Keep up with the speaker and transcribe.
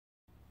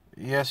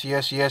Yes.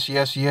 It's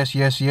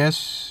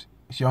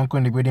your uncle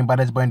in the building,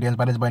 baddest boy in the ends,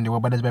 baddest boy in the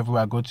world, baddest boy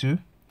everywhere I go to.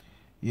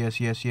 Yes.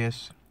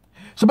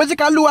 So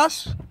basically,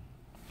 Luas,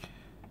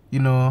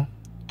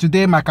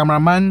 today my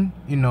cameraman,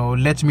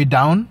 let me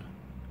down.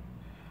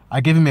 I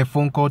gave him a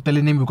phone call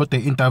telling him we got the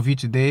interview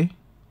today.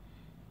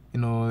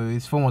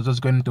 His phone was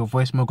just going into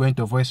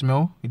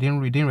voicemail. He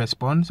didn't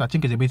respond, so I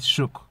think he's a bit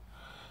shook.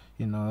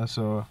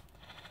 So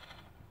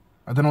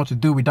I don't know what to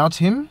do without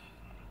him.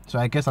 So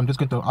I guess I'm just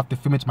going to have to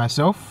film it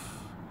myself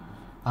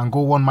and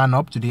go one man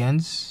up to the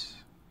ends.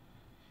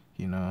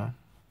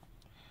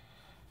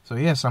 So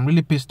yes, I'm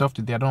really pissed off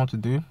today. I don't know what to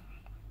do.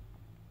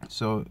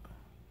 So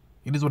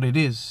it is what it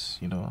is.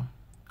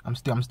 I'm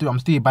still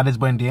a baddest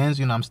boy in the ends.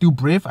 I'm still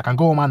brave. I can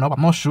go one man up.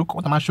 I'm not shook.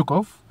 What am I shook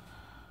of?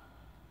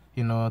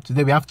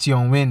 Today we have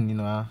Tion.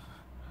 I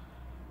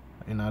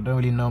don't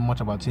really know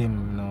much about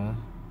him.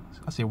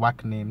 That's a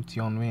whack name,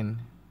 Tion.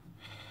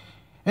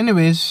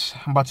 Anyways,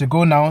 I'm about to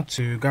go now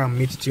to go and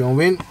meet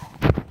Tion.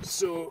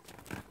 So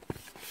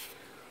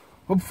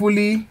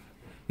hopefully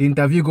the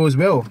interview goes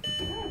well.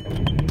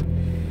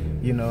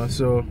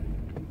 So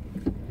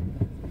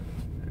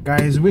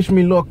guys, wish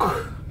me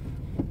luck.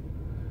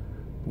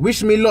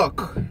 Wish me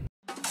luck.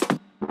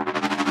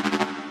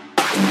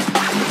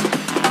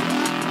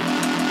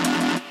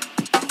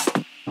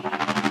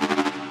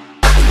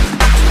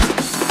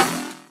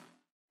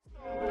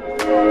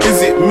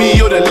 Is it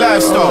me or the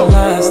lifestyle?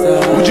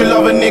 Would you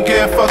love a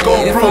nigga if I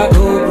go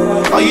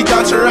broke? Are you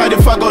down to ride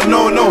if I got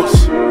no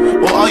notes?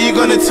 Or are you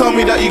gonna tell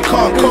me that you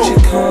can't cope?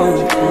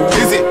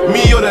 Is it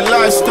me or the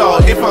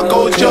lifestyle? If I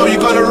go jail, you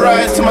gotta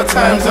ride till my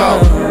time's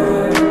out.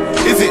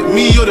 Is it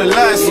me or the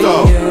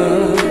lifestyle?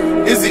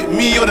 Is it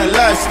me or the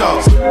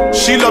lifestyle?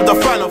 She loved the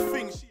final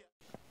thing.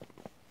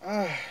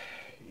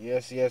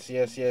 Yes. So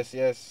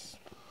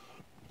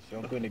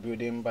I'm going to build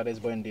him,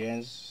 baddest boy in the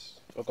ends.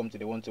 Welcome to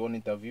the one-to-one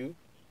interview.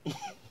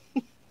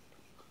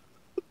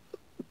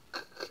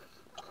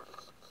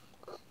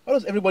 Why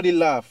does everybody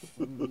laugh?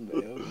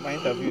 My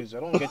interviews, I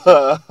don't get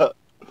it.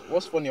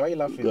 What's funny? Why are you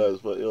laughing? Guys,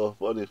 but you're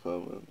funny,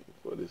 fam, man.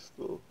 Funny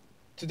still.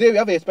 Today we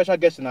have a special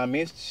guest in our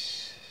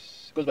midst.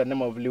 He goes by the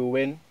name of Lil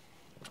Wayne.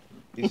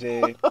 He's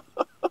a...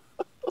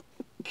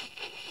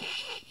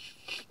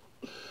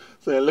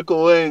 Say,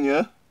 Little Wayne,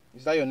 yeah?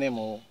 Is that your name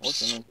or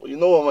what's your name? You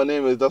know what my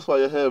name is, that's why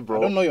you're here, bro.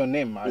 I don't know your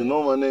name. You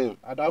know my name.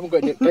 I haven't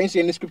got... Can you see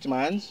any script in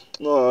my hands?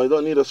 No, you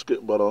don't need a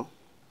script, brother.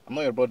 I'm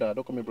not your brother.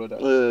 Don't call me brother.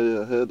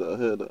 Yeah, hear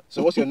that.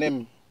 So what's your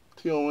name?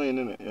 Tion Wayne,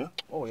 innit, yeah?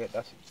 Oh yeah,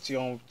 that's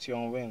Tion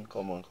Wayne.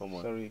 Come on.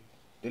 Sorry.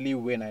 The Lil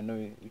Wayne I know,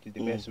 which is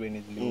the best Wayne,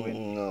 is Lil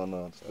Wayne.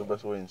 No, it's the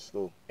best Wayne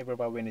still.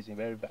 Everybody Wayne is in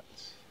very bad.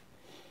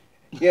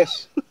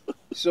 Yes.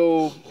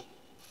 So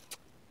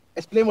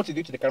explain what you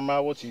do to the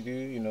camera, what you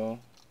do,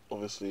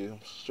 Obviously, I'm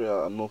straight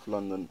out of North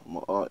London. I'm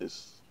an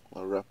artist.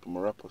 I'm a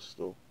rapper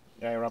still.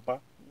 You're a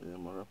rapper? Yeah,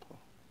 I'm a rapper.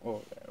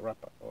 Oh, a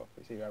rapper. Oh,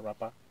 you say you're a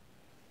rapper?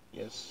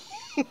 Yes.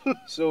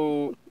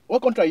 So,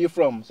 what country are you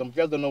from? Some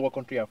people don't know what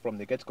country you're from.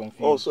 They get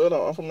confused. Oh, so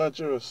no, I'm from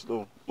Nigeria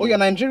still. Oh, you're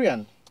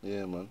Nigerian?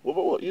 Yeah, man.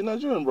 What? You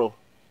Nigerian, bro?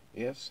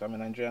 Yes, I'm a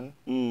Nigerian.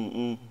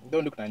 You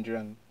don't look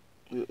Nigerian.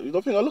 You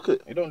don't think I look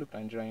it? You don't look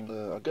Nigerian.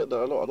 I get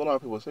that a lot. I don't know how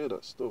people say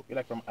that still. You're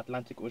like from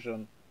Atlantic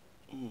Ocean.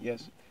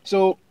 Yes.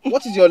 So,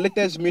 what is your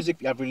latest music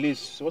you have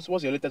released? What's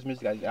your latest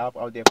music that you have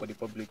out there for the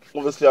public?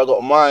 Obviously, I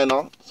got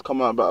Minor. It's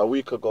come out about a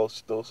week ago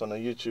still. It's on the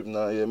YouTube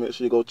now, yeah. Make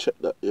sure you go check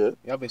that, yeah.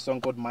 You have a song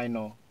called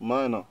Minor.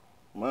 Minor,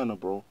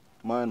 bro.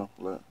 Minor,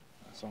 like.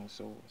 That song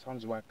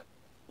sounds whack.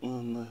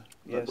 No.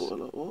 Yes.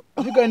 What?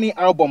 Have you got any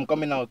album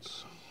coming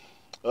out?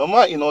 I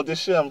might,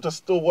 this year. I'm just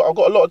still... I've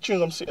got a lot of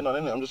tunes I'm sitting on,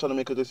 innit? I'm just trying to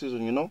make a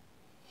decision,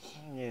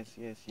 Yes.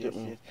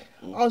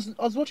 I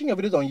was watching your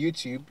videos on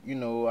YouTube,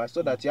 I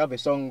saw that you have a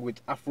song with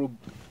Afro.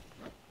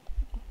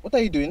 What are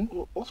you doing?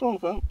 What's wrong,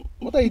 fam?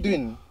 What are you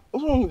doing?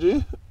 What's wrong,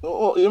 G?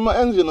 You're my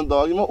engine,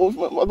 dog. I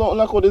don't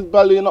like all this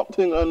ballying up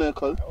thing on there,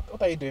 cuz.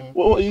 What are you doing?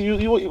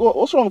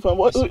 What's wrong, fam?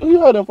 Who you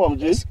heard them from,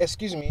 G?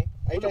 Excuse me.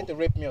 Are you trying to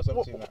rape me or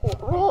something?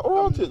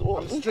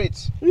 I'm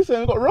straight. You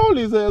saying you got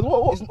rollies there?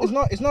 It's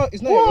not.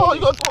 Whoa,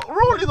 you got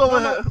rollies over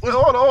here. Wait,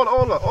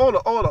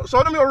 hold on.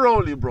 Show them your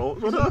rollie, bro.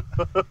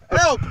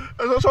 Help!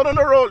 Show them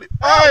the rollie.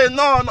 Hey,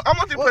 no, I'm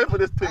not even paying for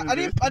this thing. I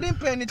didn't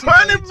pay anything.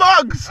 20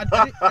 bucks! I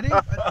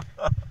didn't.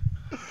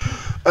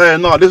 Hey,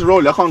 no, this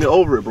rollie, I can't get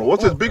over it, bro.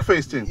 What's this big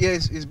face thing?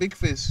 Yes, it's big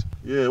face.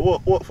 Yeah,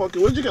 what fucking,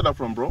 where'd you get that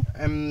from, bro?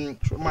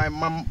 My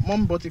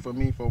mom bought it for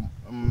me for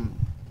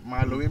my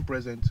Halloween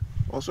present.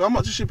 Oh, so how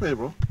much did she pay,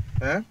 bro?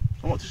 Eh?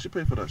 How much did she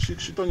pay for that?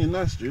 She done you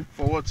nice, G.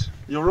 For what?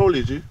 Your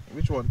rollie, G.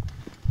 Which one?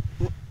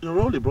 Your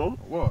rollie, bro.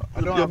 What?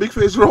 Your big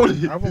face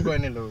rollie. I haven't got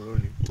any little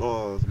rollie.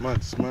 Oh,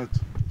 it's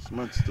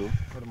mad still.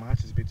 God, my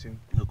heart is beating.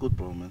 You're good,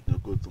 bro, man. You're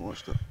good.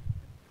 Watch that.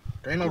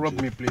 Can you not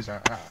rub me, please?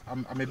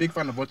 I'm a big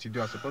fan of what you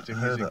do. I support your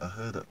music. I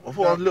heard that. I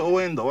thought I was Lil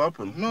Wayne, though. What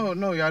happened? No,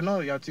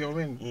 you're Tion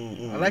Wayne.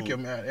 I like your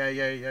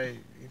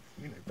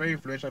very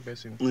influential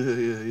person. Yeah.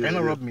 Can you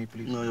not rub me,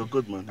 please? No, you're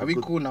good, man. Are we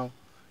cool now?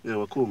 Yeah,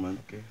 we're cool, man.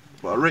 Okay.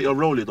 But I rate your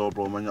rollie, though,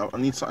 bro, man. I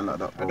need something like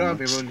that, bro. I don't have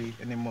a rollie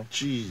anymore.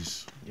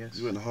 Jeez. Yes.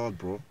 You went hard,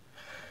 bro. I'm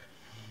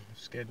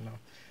scared now.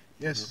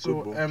 Yes,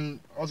 so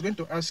I was going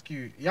to ask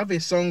you. You have a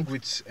song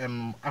with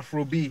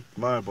Afro B.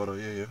 My brother,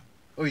 yeah.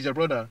 Oh, he's your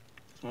brother.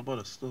 It's my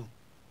brother still.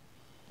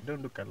 You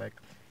don't look alike.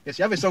 Yes,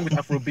 you have a song with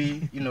Afro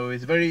B. You know,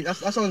 it's very that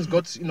song's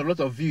got a lot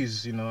of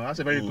views. You know, that's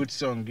a very good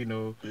song. You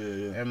know.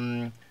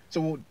 Yeah.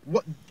 So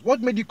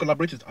what made you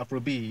collaborate with Afro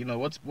B? You know,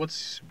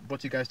 what's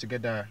brought you guys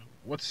together?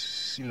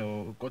 What's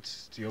got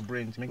to your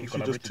brain to make you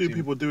collaborate? Just two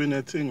people doing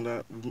their thing.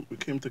 Like we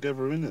came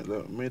together in it.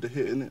 Like made a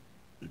hit in it.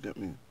 You get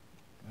me?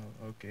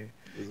 Oh, okay.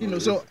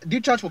 So do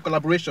you charge for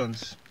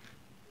collaborations?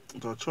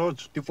 Do I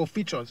charge? For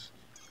features?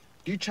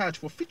 Do you charge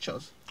for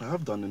features? I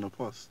have done in the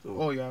past. Though.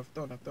 Oh, you have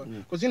done.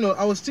 Because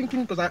I was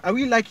thinking, because I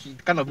really like the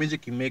kind of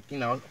music you make.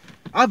 I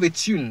have a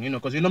tune.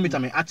 Because me,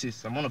 I'm an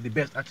artist. I'm one of the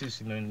best artists,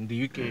 in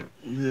the UK.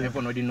 Yeah.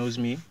 Everyone already knows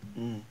me.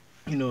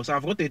 So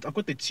I've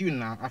got a tune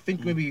now. I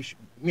think maybe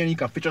me and you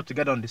can feature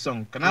together on the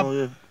song.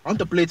 I want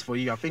to play it for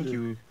you. I think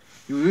you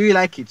really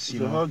like it. It's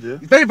hard, yeah?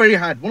 It's very, very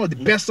hard. One of the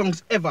best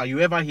songs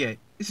you ever hear.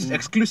 This is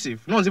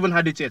exclusive. No one's even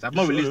had it yet. I've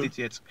not released it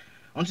yet.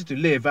 I want you to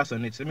lay a verse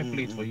on it. Let me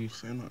play it for you.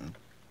 Say nothing.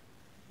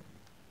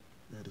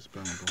 Yeah, this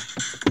banger, bro.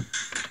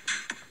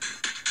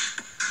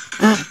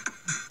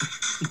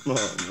 No,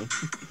 man.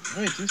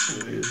 Wait, this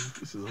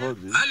is hard,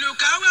 yeah.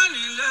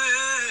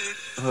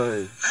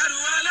 Hi.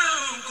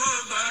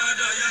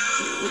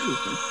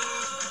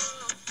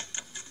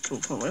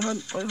 Why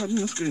are you hiding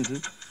the screen,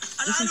 dude?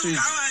 Listen to it.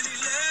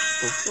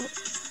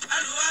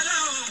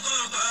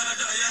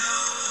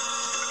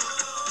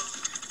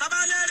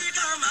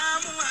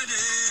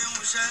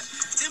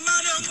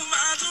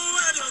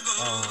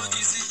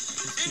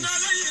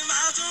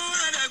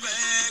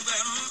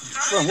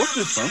 Bro, what's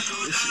this, man?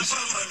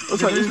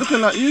 It's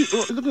looking like you.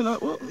 It's looking like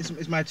what?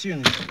 It's my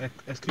tune,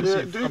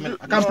 exclusive. Yeah,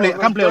 I can't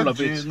play all of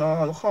it.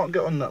 No, I can't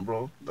get on that,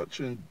 bro. That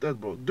tune's dead,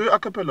 bro. Do it a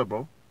cappella,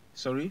 bro.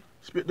 Sorry?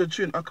 Spit the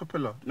tune a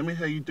cappella. Let me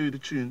hear you do the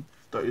tune.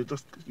 That you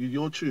just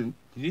your tune.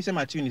 Did you say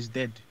my tune is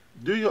dead?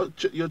 Do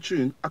your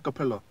tune a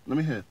cappella. Let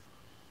me hear.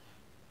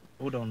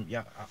 Hold on,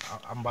 yeah,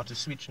 I'm about to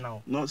switch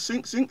now. No,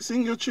 sing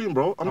your tune,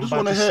 bro. I just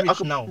want to hear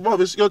now. Bro,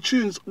 it's your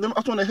tunes. I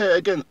just want to hear it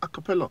again a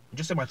cappella. You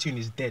just said my tune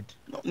is dead.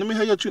 No, let me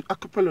hear your tune a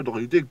cappella, though.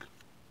 You dig?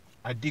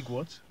 I dig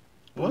what?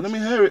 Bro, let me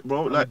hear it,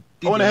 bro. Like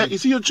I want to hear. You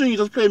see your tune, you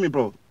just play me,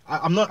 bro.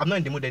 I'm not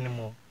in the mood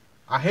anymore.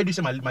 I heard you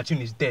say my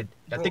tune is dead.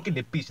 You're taking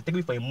the piece. You're taking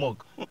me for a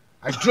mug.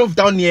 I drove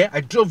down here.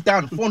 I drove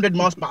down 400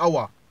 miles per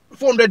hour.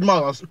 400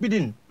 miles. I was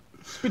speeding.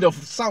 Speed of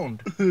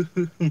sound.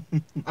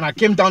 And I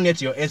came down here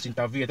to your ass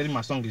interview. You're telling me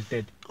my song is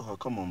dead. Oh,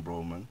 come on,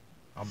 bro, man.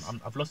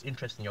 I've lost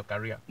interest in your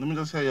career. Let me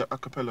just hear your a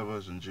cappella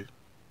version, G.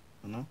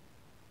 You know?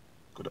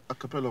 Got the a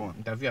cappella one.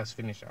 Interview has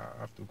finished. I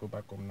have to go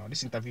back home now.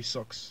 This interview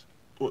sucks.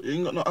 What, you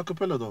ain't got no a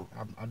cappella, though?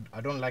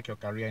 I don't like your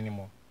career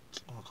anymore.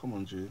 Oh, come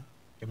on, G.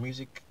 Your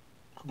music...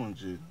 Come on,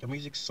 G. Your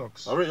music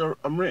sucks.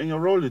 I'm rating your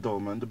rollie,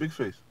 though, man. The big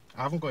face.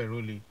 I haven't got a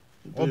rollie.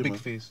 Or big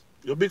face.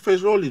 Your big face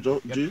rollie, Joe,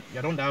 G.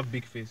 You don't have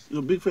big face.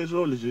 Your big face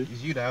rollie, G.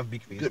 It's you that have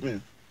big face. Get me?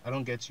 I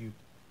don't get you.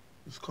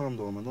 Just calm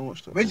down, man. Don't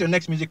watch that. When's your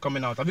next music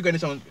coming out? Have you got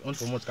anything on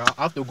promote? I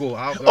have to go.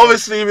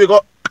 Obviously, we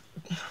got...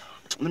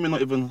 Let me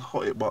not even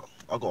hot it, but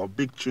I got a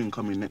big tune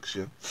coming next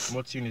year.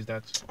 What tune is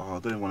that? Oh, I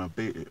don't even want to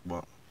bait it,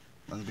 but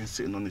I've been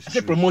sitting on this tune.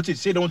 Say promote it.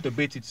 Say you don't want to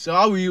bait it. So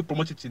how will you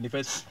promote it in the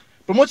first...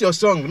 Promote your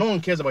song. No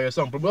one cares about your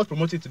song.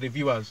 Promote it to the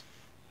viewers.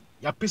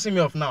 You're pissing me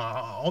off now.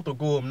 I want to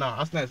go home now.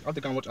 That's nice. I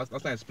think I watch.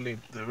 That's nice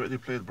playing. They already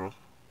played, bro.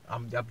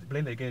 They're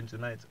playing again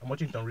tonight. I'm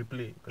watching it on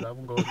replay because I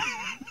haven't got.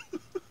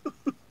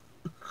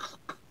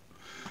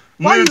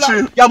 New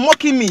tune. You're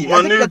mocking me.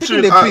 My new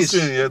tune.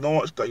 Yeah, don't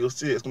watch that. You'll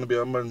see it. It's gonna be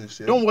a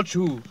madness. Yeah. Don't watch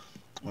who?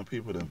 My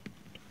people, them.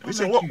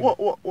 Listen, what?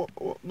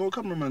 No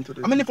cameraman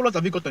today. How many followers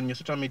have you got on your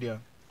social media?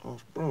 Oh,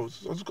 bro, I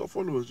just got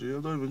followers. Yeah,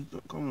 I don't even.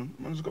 Come on,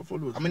 man, I just got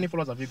followers. How many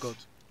followers have you got?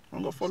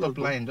 I got followers.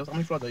 Stop lying. Just how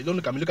many followers? You don't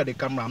look at me. Look at the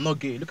camera. I'm not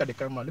gay. Look at the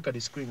camera. Look at the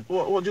screen.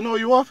 What? Do you know who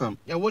you are, fam?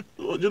 Yeah. What?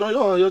 Do you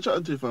know you're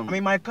chatting to, fam? I'm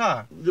in my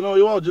car. Do you know who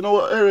you are? Do you know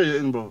what area you're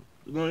in, bro?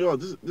 You know who you are.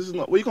 This is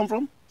not. Where you come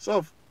from?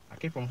 South. I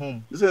came from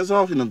home. This ain't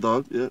South, you know,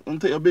 dog. Yeah. I'm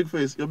take your big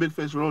face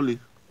rollie.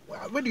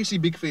 Where do you see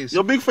big face?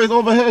 Your big face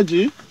over here,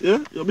 G.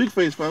 Yeah. Your big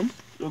face, fam.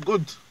 You're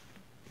good.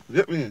 You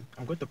get me?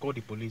 I'm going to call the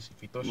police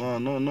if you touch me.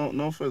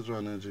 No feds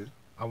right now, G.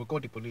 I will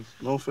call the police.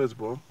 No feds,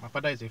 bro. My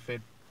father is a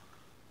fed.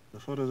 Your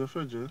father's a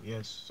fed, yeah?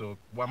 Yes, so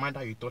why mind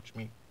that you touch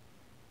me?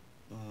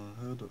 I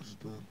heard that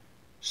still.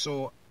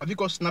 So, have you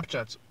got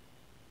Snapchat?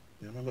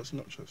 Yeah, I got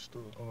Snapchat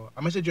still.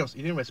 I messaged you,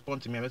 you didn't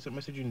respond to me. I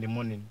messaged you in the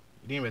morning.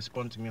 You didn't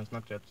respond to me on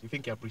Snapchat. You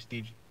think you're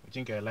prestige? You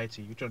think you're a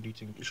lighty? Which one do you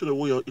think? You should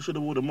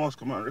have wore the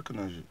mask. I might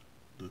recognize you.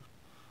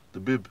 The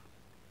bib.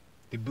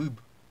 The boob?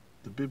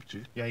 The bib,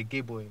 G. You're a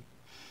gay boy.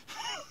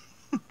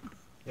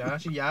 You're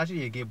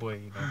actually a gay boy,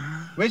 you know.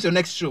 When's your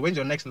next show? When's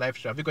your next live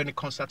show? Have you got any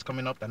concerts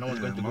coming up that no one's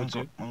going to go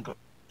to?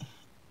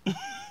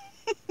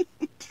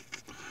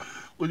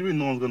 What do you mean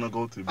no one's going to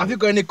go to, bro? Have you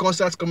got any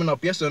concerts coming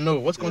up? Yes or no?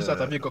 What concerts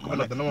have you got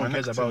coming up that no one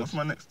cares about? What's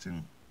my next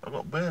thing? I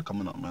got Bear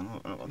coming up, man.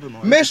 I don't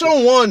know.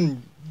 Mention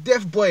one,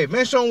 deaf boy.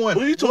 Mention one.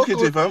 What are you talking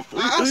to, fam?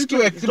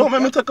 Don't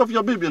make me take off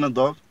your baby in the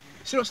dog.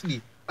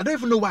 Seriously, I don't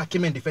even know why I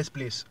came in the first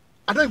place.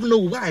 I don't even know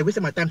why I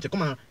wasted my time to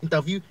come and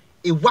interview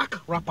a whack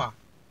rapper.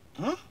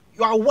 Huh?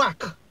 You are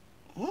whack.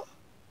 What?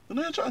 You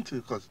know you're trying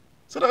to, cuz.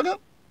 Say that again?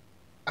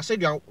 I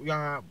said you're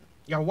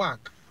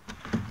whack.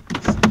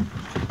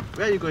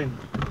 Where are you going?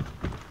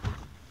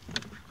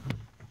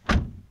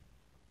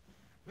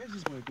 Where's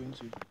this boy going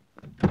to?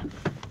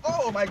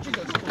 Oh my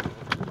Jesus.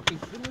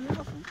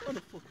 What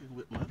the fucking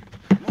whip, man?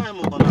 Why am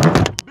I on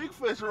that? Big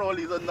face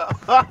rollies and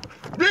that.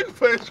 Big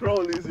face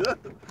rollies, yeah?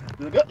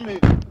 You get me?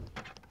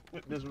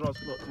 Whip this Ross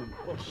lot thing.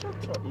 Oh,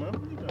 shut up, man.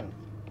 What are you doing?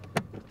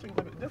 This thing's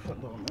a bit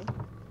different, though, man.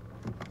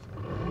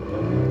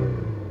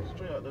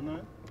 Straight out the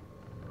nine.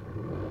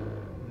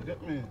 You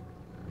get me?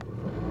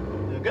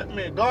 You get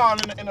me? Gone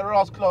in a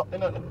Ross clock.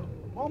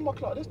 One more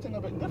clock. This thing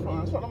a bit different,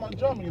 man. It's not like my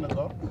Germany, you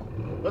know,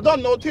 I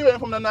don't know, Tion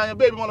from the 9, your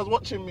baby mother's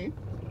watching me.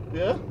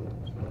 Yeah?